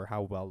job or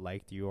how well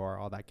liked you are,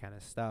 all that kind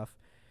of stuff.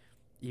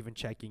 Even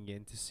checking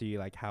in to see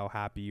like how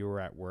happy you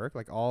were at work,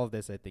 like all of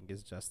this I think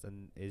is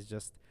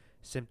just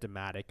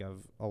symptomatic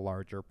of a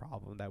larger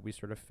problem that we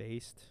sort of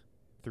faced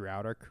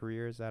throughout our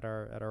careers at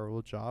our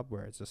old job,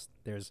 where it's just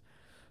there's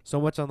so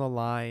much on the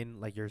line.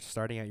 Like you're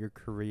starting out your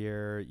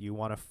career, you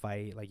want to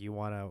fight, like you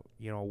want to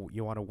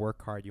you want to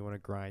work hard, you want to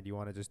grind, you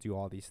want to just do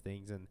all these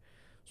things and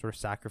sort of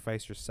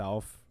sacrifice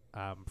yourself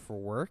for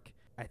work.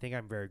 I think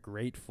I'm very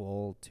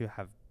grateful to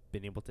have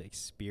been able to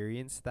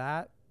experience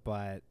that,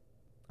 but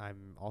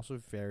I'm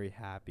also very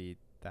happy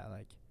that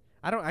like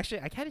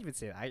I can't even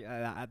say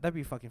that. That'd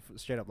be fucking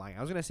straight up lying.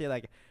 I was gonna say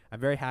like I'm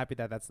very happy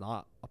that that's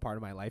not a part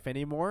of my life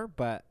anymore,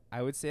 but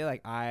I would say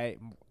like my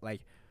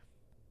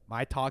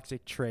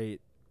toxic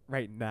trait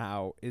right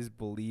now is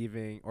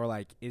believing, or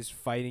like is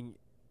fighting,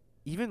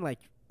 even like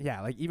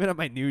even at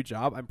my new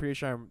job, I'm pretty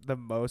sure I'm the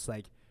most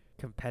like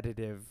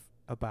competitive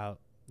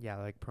about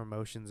like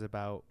promotions,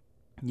 about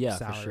salary,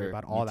 for sure.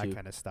 about all that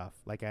kind of stuff.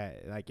 Like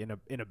in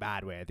a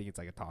bad way. I think it's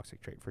like a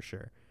toxic trait for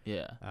sure.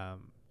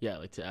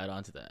 Like to add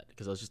on to that,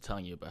 because I was just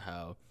telling you about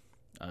how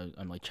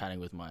I'm like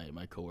chatting with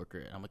my coworker,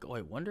 and I'm like, oh,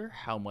 I wonder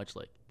how much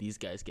like these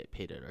guys get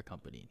paid at our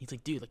company. And he's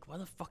like, dude, like why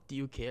the fuck do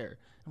you care?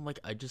 I'm like,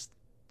 I just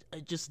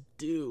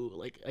do.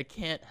 Like I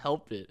can't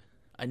help it.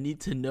 I need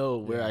to know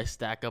where I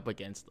stack up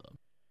against them.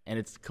 and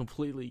it's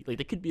completely like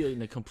they could be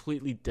in a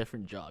completely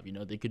different job. You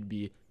know, they could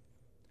be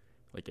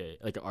like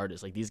an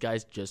artist. Like these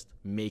guys just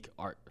make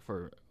art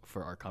for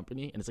our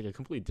company, and it's like a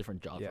completely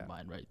different job from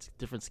mine, right? It's a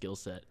different skill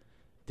set,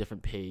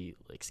 different pay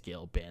like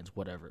scale, bands,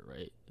 whatever,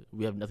 right?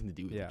 We have nothing to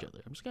do with each other.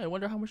 I'm just gonna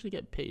wonder how much they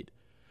get paid.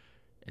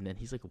 And then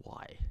he's like,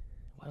 why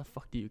the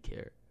fuck do you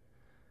care?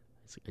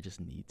 It's like, I just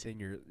need to.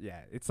 And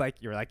it's like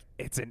you're like,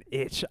 it's an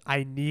itch,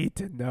 I need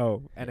to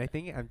know. And I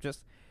think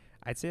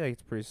I'd say like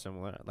it's pretty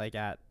similar, like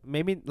at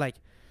maybe like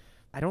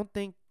I don't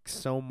think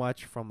so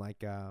much from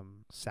like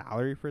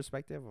salary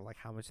perspective or like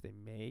how much they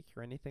make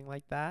or anything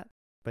like that,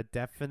 but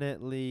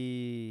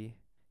definitely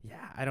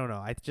I don't know.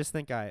 I just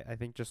think I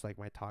think just like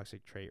my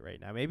toxic trait right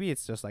now, maybe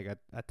it's just like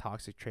a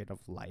toxic trait of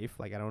life.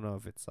 Like I don't know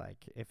if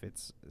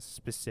it's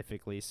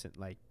specifically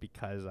like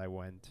because I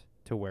went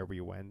to where we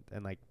went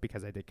and like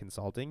because I did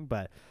consulting,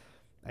 but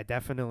I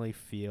definitely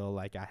feel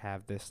like I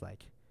have this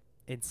like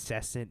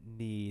incessant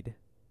need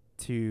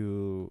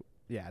to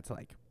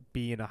like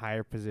be in a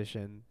higher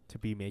position, to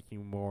be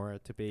making more,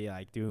 to be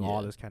like doing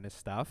all this kind of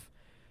stuff.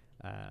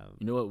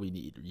 You know what we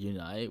need? You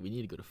and I, we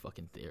need to go to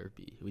fucking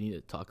therapy. We need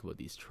to talk about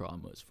these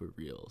traumas for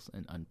reals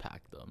and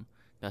unpack them.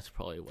 That's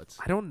probably what's...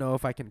 I don't know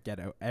if I can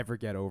ever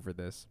get over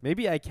this.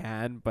 Maybe I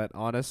can, but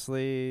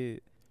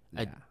honestly,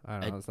 I don't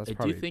know. That's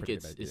probably do think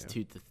it's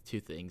two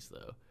things,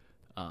 though.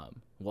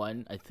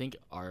 One, I think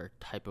our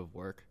type of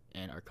work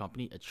and our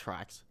company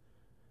attracts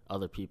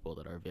other people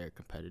that are very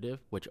competitive,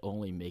 which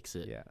only makes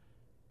it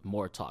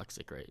more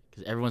toxic, right?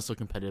 Because everyone's so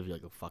competitive, you're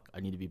like, oh, fuck,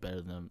 I need to be better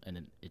than them, and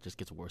then it just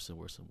gets worse and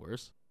worse and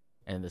worse.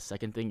 And the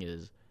second thing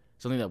is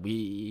something that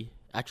we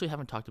actually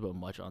haven't talked about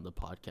much on the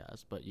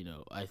podcast, but, you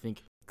know, I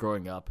think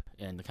growing up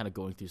and kind of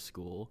going through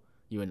school,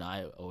 you and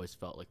I always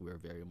felt like we were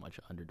very much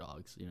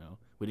underdogs, you know?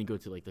 We didn't go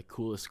to, like, the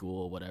coolest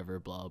school, whatever,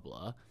 blah,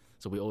 blah.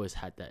 So we always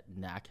had that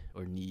knack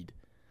or need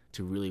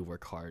to really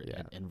work hard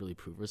and really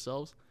prove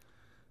ourselves.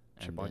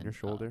 Chip on your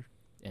shoulder.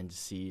 And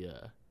see...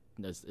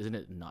 isn't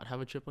it not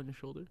have a chip on your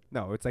shoulder?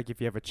 No, it's like if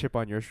you have a chip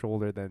on your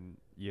shoulder, then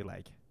you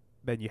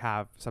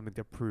have something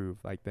to prove.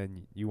 Like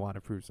then you want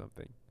to prove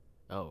something.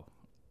 Oh,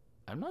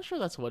 I'm not sure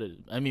that's what it is.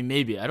 I mean,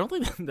 maybe. I don't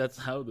think that's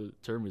how the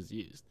term is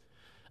used.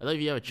 I thought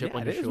if you have a chip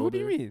on your shoulder. What do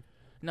you mean?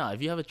 No,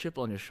 if you have a chip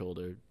on your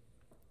shoulder,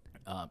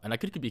 and I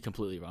could be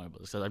completely wrong about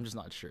this because I'm just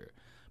not sure.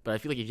 But I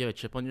feel like if you have a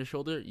chip on your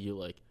shoulder,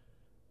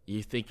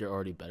 you think you're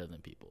already better than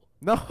people.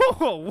 No,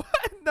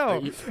 what?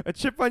 No, a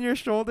chip on your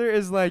shoulder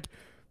is like.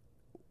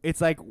 It's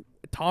like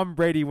Tom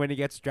Brady when he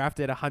gets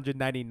drafted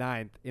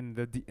 199th in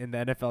the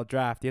NFL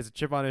draft. He has a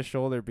chip on his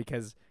shoulder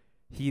because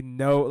he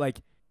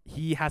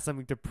has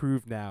something to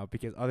prove now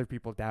because other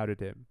people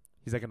doubted him.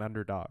 He's like an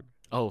underdog.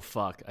 Oh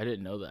fuck, I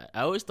didn't know that.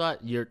 I always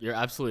thought you're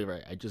absolutely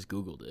right. I just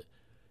googled it.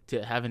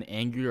 To have an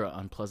angry or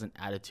unpleasant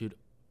attitude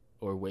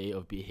or way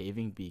of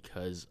behaving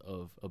because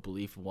of a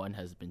belief one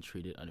has been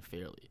treated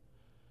unfairly.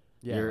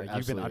 Yeah,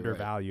 you've been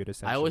undervalued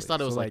essentially. I always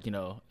thought it was like, you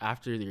know,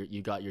 after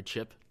you got your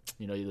chip,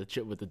 you know, the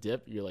chip with the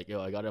dip, you're like,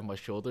 yo, I got it on my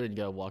shoulder, and you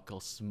gotta walk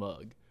all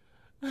smug.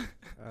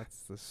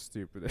 That's the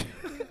stupidest.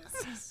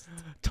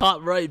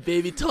 Top right,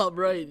 baby, top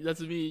right.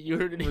 That's me. You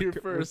heard it here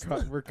first.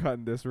 We're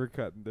cutting this.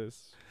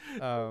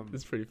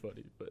 It's pretty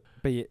funny, but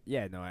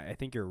no, I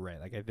think you're right.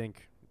 Like I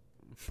think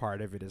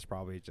part of it is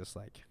probably just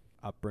like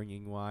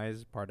upbringing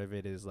wise. Part of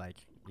it is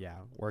like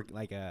work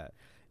like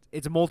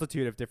it's a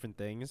multitude of different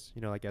things.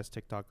 You know, like as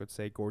TikTok would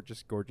say,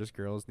 gorgeous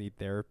girls need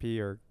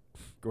therapy, or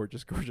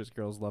gorgeous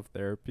girls love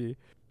therapy.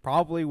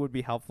 Probably would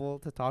be helpful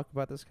to talk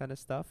about this kind of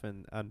stuff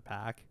and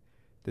unpack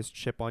this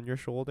chip on your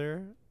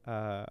shoulder,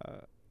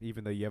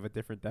 even though you have a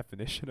different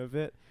definition of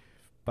it.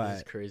 But this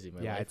is crazy,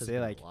 man. I'd say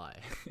like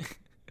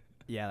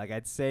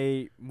I'd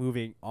say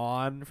moving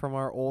on from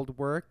our old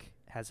work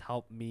has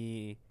helped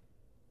me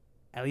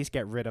at least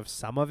get rid of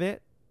some of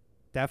it.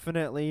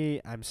 Definitely,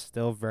 I'm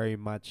still very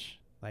much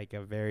like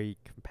a very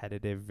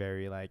competitive,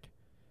 very like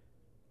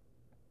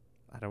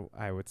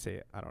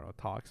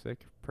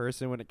toxic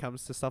person when it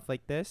comes to stuff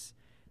like this.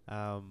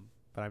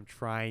 But I'm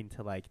trying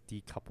to like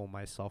decouple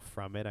myself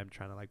from it. I'm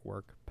trying to like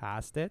work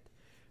past it.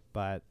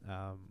 But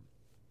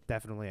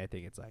definitely I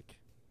think it's a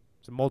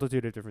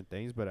multitude of different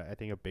things, but I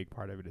think a big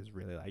part of it is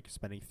really like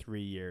spending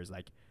 3 years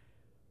like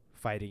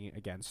fighting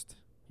against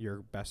your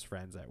best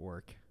friends at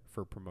work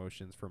for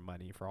promotions, for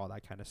money, for all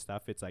that kind of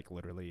stuff. It's like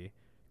literally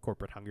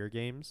corporate Hunger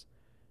Games.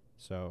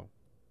 So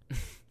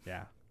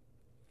yeah.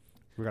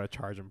 We gotta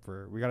charge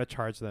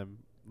them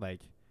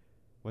like,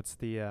 what's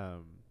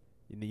the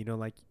you know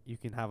like you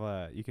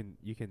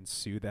can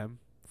sue them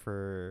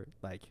for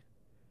like,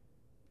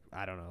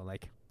 I don't know,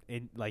 like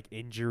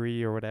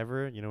injury or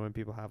whatever. You know, when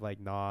people have like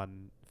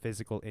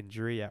non-physical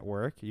injury at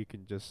work, we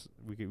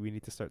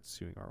need to start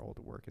suing our old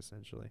work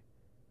essentially.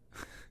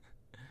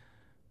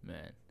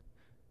 Man,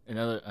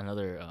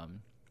 another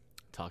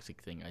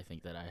toxic thing I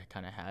think that I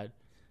kind of had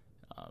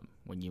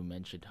when you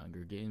mentioned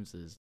Hunger Games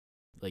is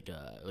like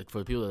for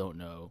the people that don't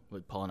know,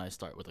 like Paul and I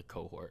start with a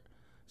cohort,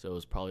 so it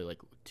was probably like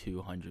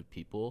 200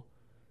 people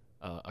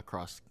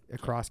across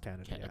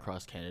Canada. Yeah.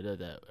 across Canada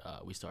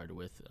that we started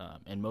with,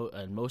 and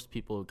most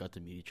people got to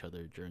meet each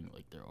other during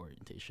like their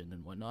orientation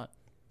and whatnot.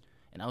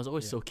 And I was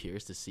always so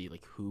curious to see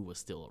like who was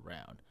still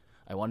around.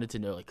 I wanted to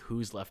know like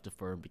who's left the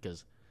firm,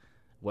 because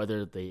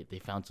whether they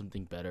found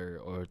something better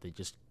or they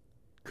just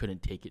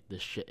couldn't take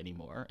this shit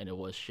anymore, and it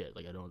was shit.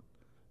 Like I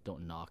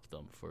don't knock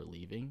them for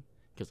leaving,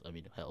 because I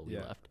mean hell we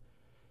left,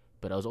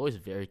 but I was always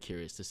very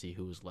curious to see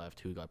who was left,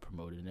 who got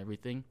promoted and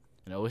everything.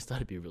 And I always thought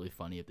it'd be really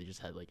funny if they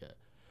just had like a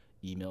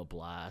email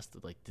blast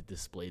like to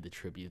display the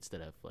tributes that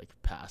have like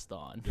passed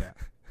on. Yeah.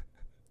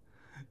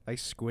 Like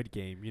Squid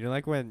Game,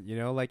 like when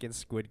like in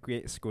Squid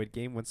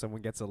Game when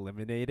someone gets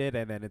eliminated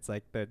and then it's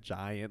like the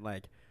giant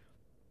like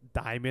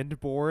diamond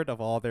board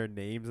of all their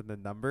names and the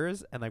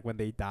numbers, and like when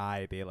they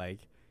die they like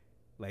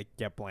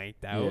get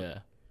blanked out. Yeah,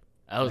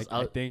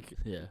 I think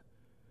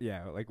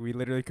like we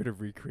literally could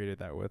have recreated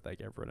that with like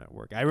everyone at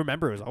work. I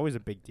remember it was always a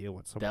big deal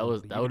when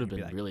someone that would have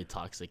been like, really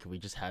toxic if we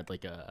just had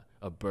like a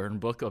burn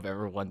book of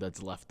everyone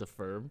that's left the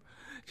firm,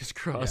 just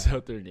cross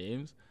out their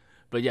names.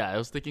 But yeah, I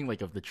was thinking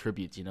like of the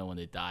tributes, when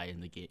they die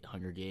in the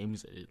Hunger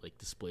Games, it like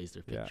displays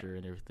their picture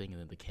and everything, and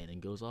then the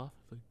cannon goes off.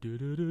 Like,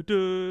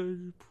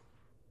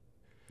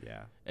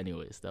 yeah.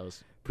 Anyways,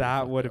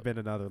 that would have been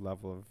another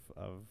level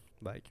of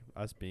like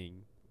us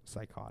being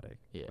psychotic,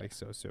 like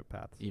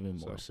sociopaths. Even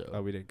more so.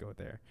 Oh, we didn't go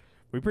there.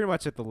 We pretty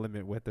much hit the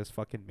limit with this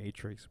fucking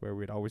Matrix, where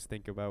we'd always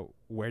think about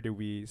where do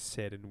we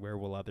sit and where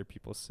will other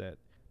people sit.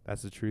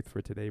 That's the truth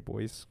for today,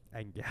 boys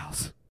and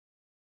gals.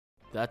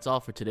 That's all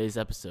for today's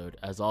episode.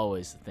 As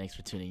always, thanks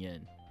for tuning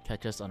in.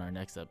 Catch us on our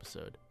next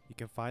episode. You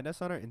can find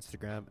us on our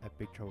Instagram at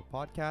Big Trouble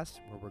Podcast,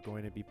 where we're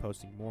going to be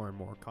posting more and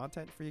more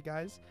content for you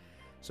guys.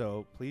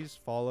 So please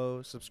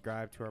follow,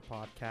 subscribe to our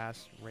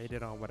podcast, rate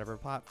it on whatever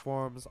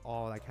platforms,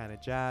 all that kind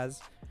of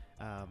jazz.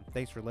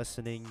 Thanks for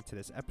listening to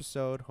this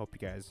episode. Hope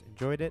you guys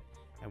enjoyed it,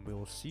 and we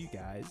will see you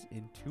guys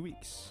in 2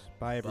 weeks.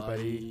 Bye,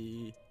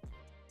 everybody. Bye.